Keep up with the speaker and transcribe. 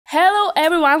Hello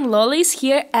everyone, Lolly's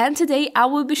here, and today I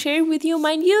will be sharing with you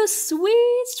my new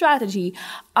sweet strategy.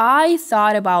 I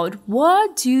thought about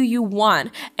what do you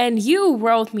want, and you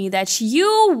wrote me that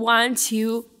you want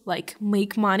to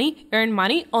make money, earn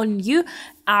money on your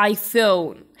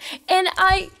iPhone. And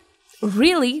I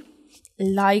really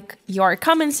like your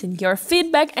comments and your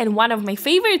feedback, and one of my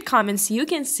favorite comments you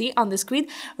can see on the screen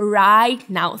right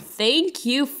now. Thank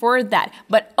you for that.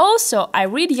 But also I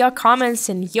read your comments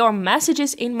and your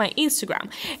messages in my Instagram,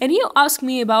 and you ask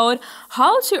me about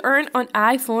how to earn on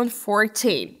iPhone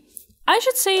 14. I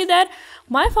should say that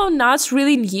my phone not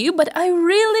really new, but I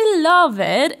really love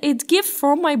it. It's gift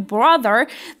from my brother.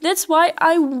 That's why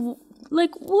I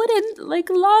wouldn't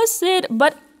lost it,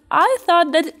 but I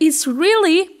thought that it's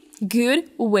really good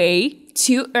way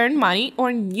to earn money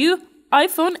on new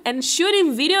iPhone and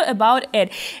shooting video about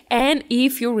it. And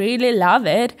if you really love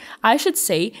it, I should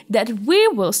say that we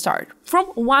will start from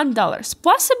 $1.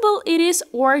 Possible it is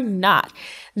or not.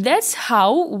 That's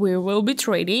how we will be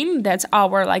trading. That's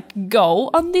our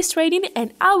goal on this trading,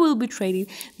 and I will be trading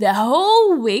the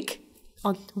whole week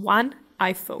on one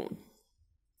iPhone.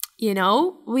 You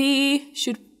know, we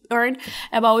should earn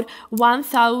about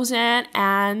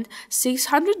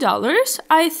 $1,600,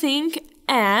 I think,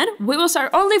 and we will start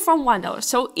only from $1.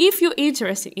 So if you're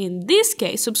interested in this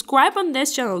case, subscribe on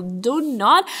this channel. Do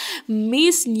not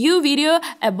miss new video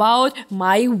about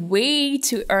my way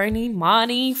to earning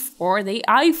money for the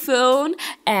iPhone,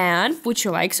 and put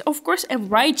your likes, of course, and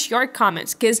write your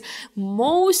comments, because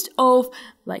most of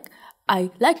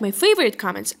I like my favorite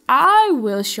comments I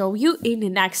will show you in the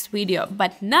next video.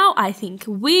 But now I think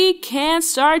we can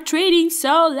start trading,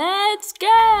 so let's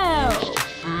go!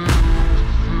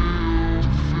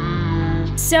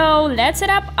 So let's set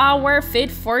up our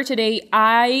feed for today.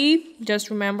 I just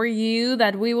remember you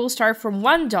that we will start from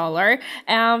 $1.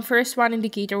 First one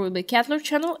indicator will be Kettler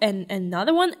channel, and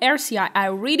another one RSI. I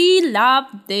really love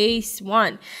this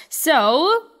one.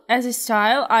 So as a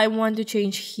style, I want to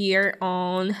change here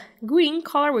on green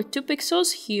color with 2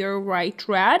 pixels, here right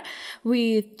red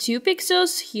with 2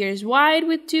 pixels, here's white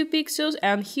with 2 pixels,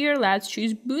 and here let's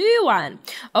choose blue one.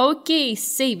 Okay,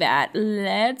 save that.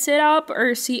 Let's set up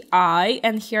RCI,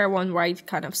 and here I want right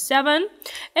kind of 7,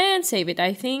 and save it.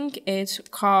 I think it's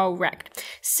correct.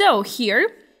 So here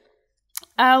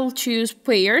I'll choose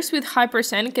pairs with high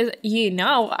percent, because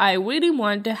I really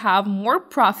want to have more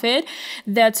profit.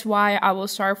 That's why I will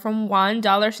start from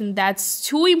 $1, and that's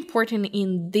too important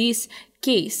in this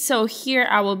case. So here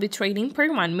I will be trading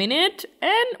per 1 minute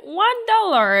and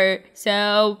 $1.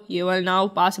 So you will know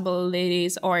possible it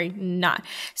is or not.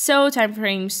 So time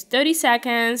frames 30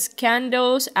 seconds,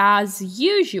 candles as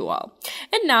usual.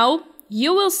 And now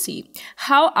you will see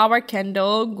how our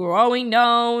candle growing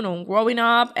down or growing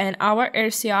up, and our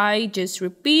RCI just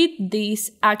repeat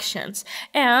these actions.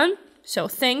 And so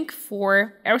thanks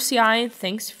for RCI,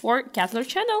 thanks for Kettler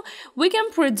channel, we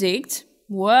can predict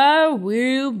what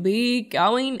will be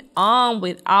going on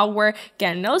with our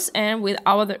candles and with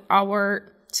our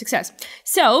success.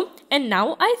 So, and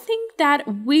now I think that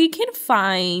we can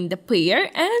find the pair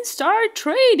and start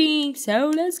trading.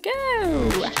 So let's go.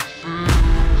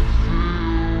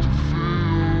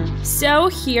 So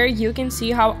here you can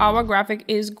see how our graphic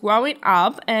is growing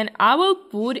up, and I will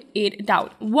put it down.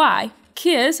 Why?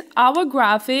 Because our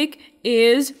graphic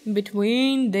is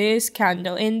between this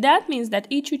candle, and that means that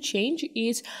it should change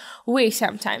its way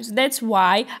sometimes. That's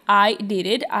why I did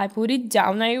it. I put it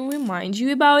down. I remind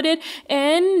you about it,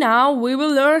 and now we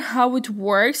will learn how it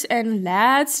works, and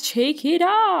let's check it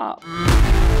out.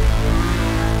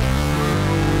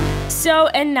 So,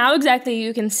 and now exactly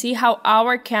you can see how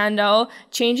our candle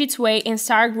changed its way and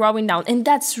start growing down. And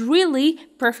that's really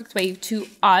perfect way to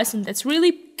us, and that's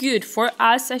really good for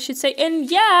us, I should say.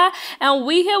 And yeah, and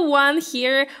we have won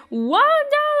here $1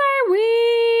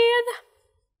 with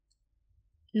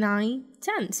 9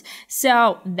 cents.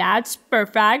 So that's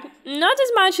perfect. Not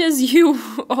as much as you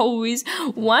always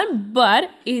want, but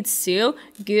it's still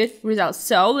good results.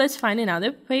 So let's find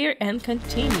another pair and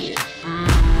continue.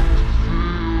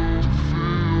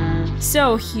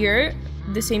 So here,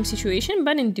 the same situation,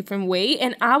 but in different way,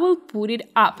 and I will put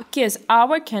it up because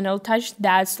our candle touched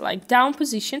that down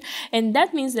position, and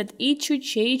that means that it should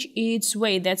change its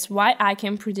way. That's why I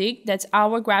can predict that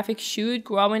our graphic should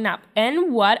growing up,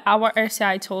 and what our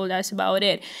RSI told us about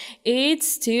it. It's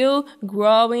still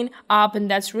growing up, and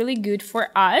that's really good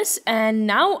for us. And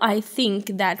now I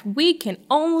think that we can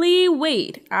only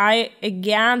wait. I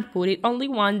again put it only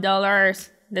 $1.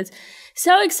 That's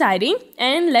so exciting,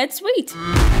 and let's wait.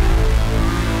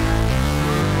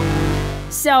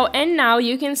 So, and now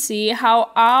you can see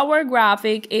how our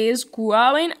graphic is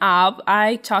growing up.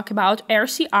 I talk about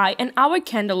RCI, and our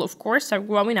candle, of course, are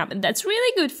growing up, and that's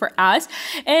really good for us.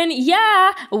 And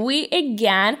yeah, we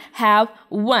again have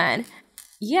won.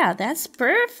 Yeah, that's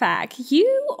perfect.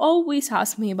 You always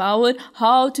ask me about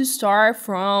how to start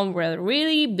from the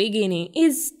really beginning.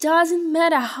 It doesn't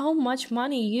matter how much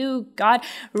money you got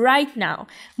right now.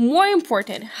 More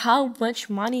important, how much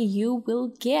money you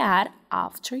will get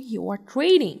after your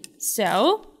trading.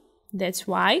 So that's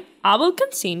why I will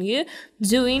continue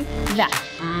doing that.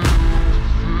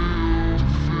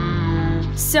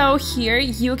 So here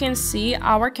you can see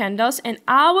our candles, and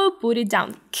I will put it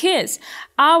down because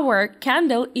our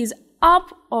candle is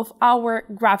up of our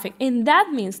graphic, and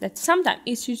that means that sometimes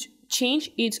it should change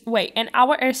its way. And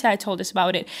our RCI told us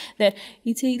about it, that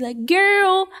it's like,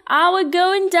 girl, I was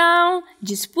going down,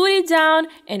 just put it down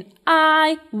and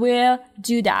I will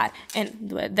do that.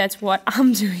 And that's what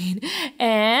I'm doing.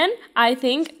 And I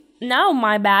think now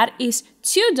my bet is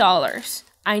 $2.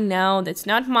 I know that's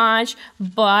not much,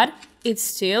 but it's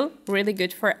still really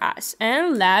good for us.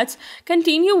 And let's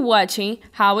continue watching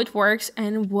how it works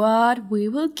and what we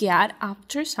will get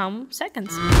after some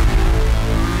seconds.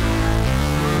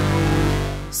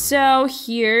 So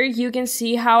here you can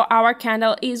see how our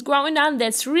candle is growing down.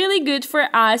 That's really good for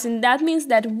us, and that means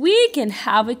that we can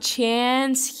have a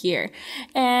chance here.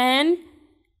 And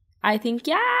I think,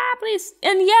 yeah, please.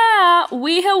 And yeah,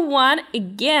 we have won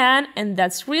again, and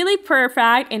that's really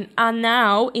perfect. And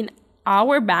now in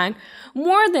our bank,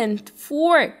 more than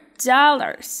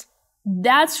 $4.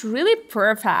 That's really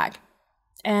perfect.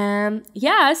 And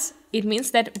yes, it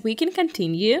means that we can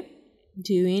continue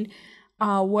doing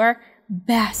our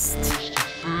best.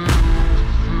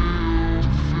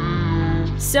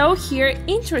 So here,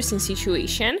 interesting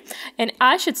situation, and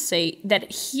I should say that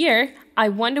here I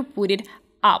want to put it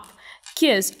up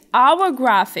because our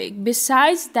graphic,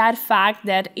 besides that fact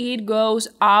that it goes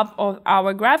up of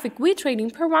our graphic, we're trading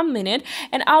per 1 minute,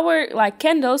 and our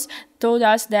candles told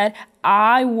us that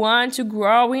I want to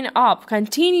growing up,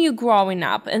 continue growing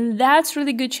up, and that's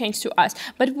really good change to us.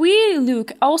 But we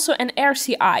look also an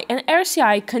RCI, and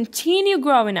RCI continue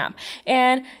growing up,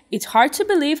 and it's hard to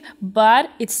believe,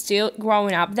 but it's still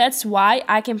growing up. That's why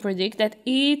I can predict that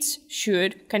it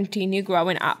should continue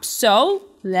growing up. So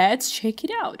let's check it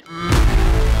out.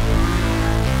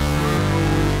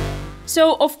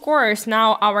 So of course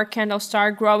now our candles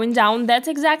start growing down. That's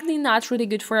exactly not really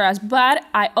good for us, but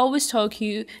I always told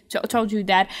you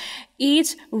that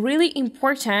it's really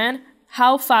important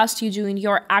how fast you do in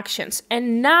your actions,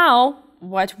 and now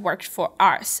what worked for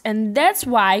us, and that's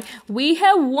why we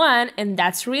have won, and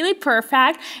that's really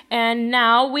perfect. And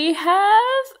now we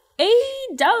have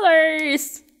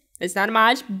 $8. It's not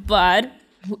much, but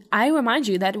I remind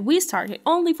you that we started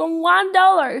only from $1.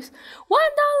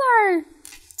 $1!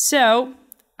 So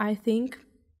I think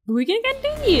we can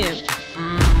continue.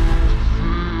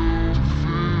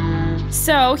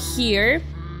 So here,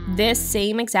 this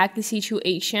same exactly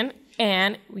situation,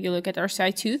 and you look at our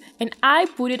side too, and I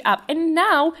put it up, and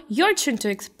now your turn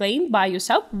to explain by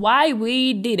yourself why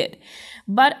we did it.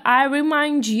 But I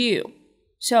remind you,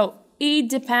 so it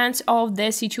depends on the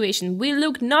situation. We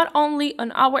look not only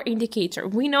on our indicator,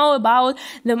 we know about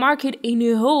the market in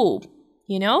a whole,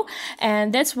 you know,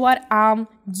 and that's what I'm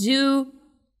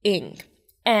doing.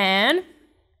 And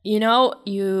you know,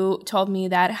 you told me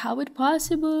that how it's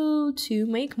possible to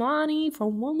make money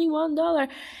from only $1.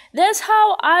 That's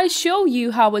how I show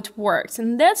you how it works,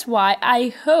 and that's why I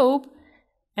hope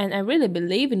and I really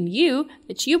believe in you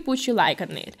that you put your like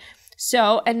on it.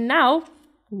 So, and now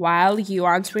while you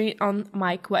answering on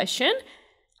my question,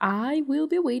 I will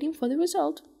be waiting for the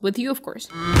result with you, of course.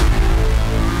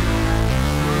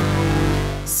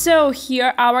 So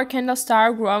here our candle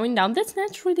start growing down. That's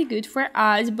not really good for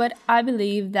us, but I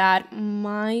believe that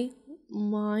my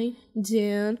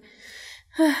dude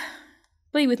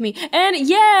play with me. And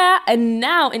yeah, and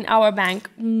now in our bank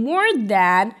more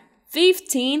than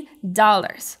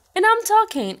 $15. And I'm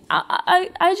talking,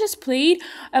 I just played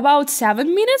about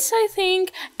 7 minutes, I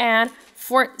think, and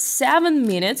for 7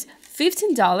 minutes,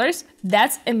 $15,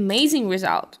 that's amazing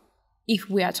result. If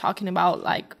we are talking about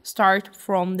like start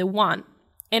from the one.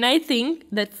 And I think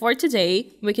that for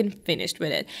today, we can finish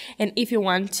with it. And if you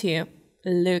want to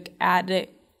look at it,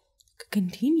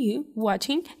 continue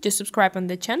watching, just subscribe on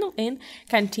the channel and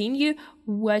continue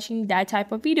watching that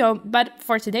type of video. But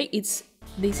for today, this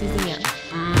is the end.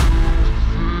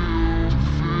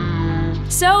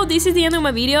 So this is the end of my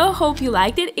video. Hope you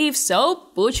liked it. If so,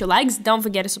 put your likes, don't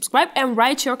forget to subscribe and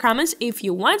write your comments if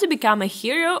you want to become a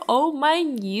hero of my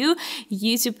new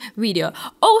YouTube video.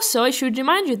 Also, I should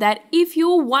remind you that if you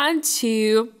want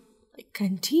to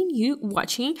continue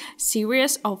watching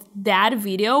series of that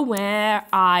video where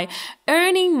I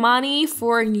earning money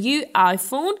for a new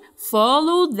iPhone,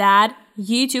 follow that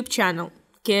YouTube channel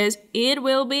because it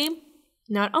will be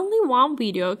not only one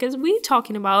video, because we're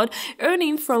talking about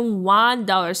earning from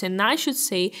 $1, and I should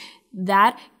say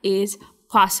that is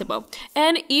possible.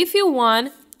 And if you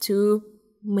want to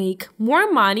make more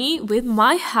money with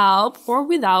my help or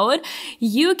without,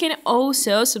 you can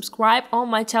also subscribe on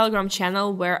my Telegram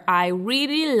channel where I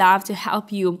really love to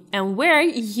help you and where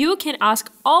you can ask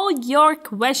all your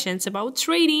questions about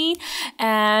trading,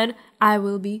 and I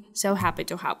will be so happy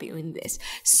to help you in this.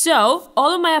 So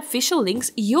all of my official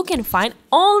links you can find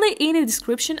only in the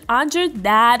description under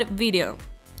that video.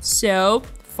 So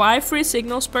 5 free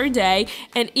signals per day,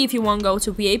 and if you want to go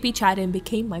to VIP chat and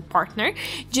become my partner,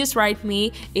 just write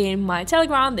me in my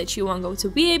Telegram that you want to go to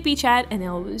VIP chat and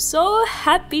I'll be so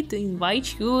happy to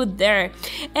invite you there.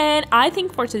 And I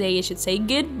think for today I should say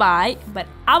goodbye, but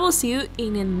I will see you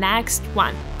in the next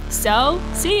one. So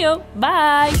see you,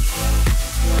 bye.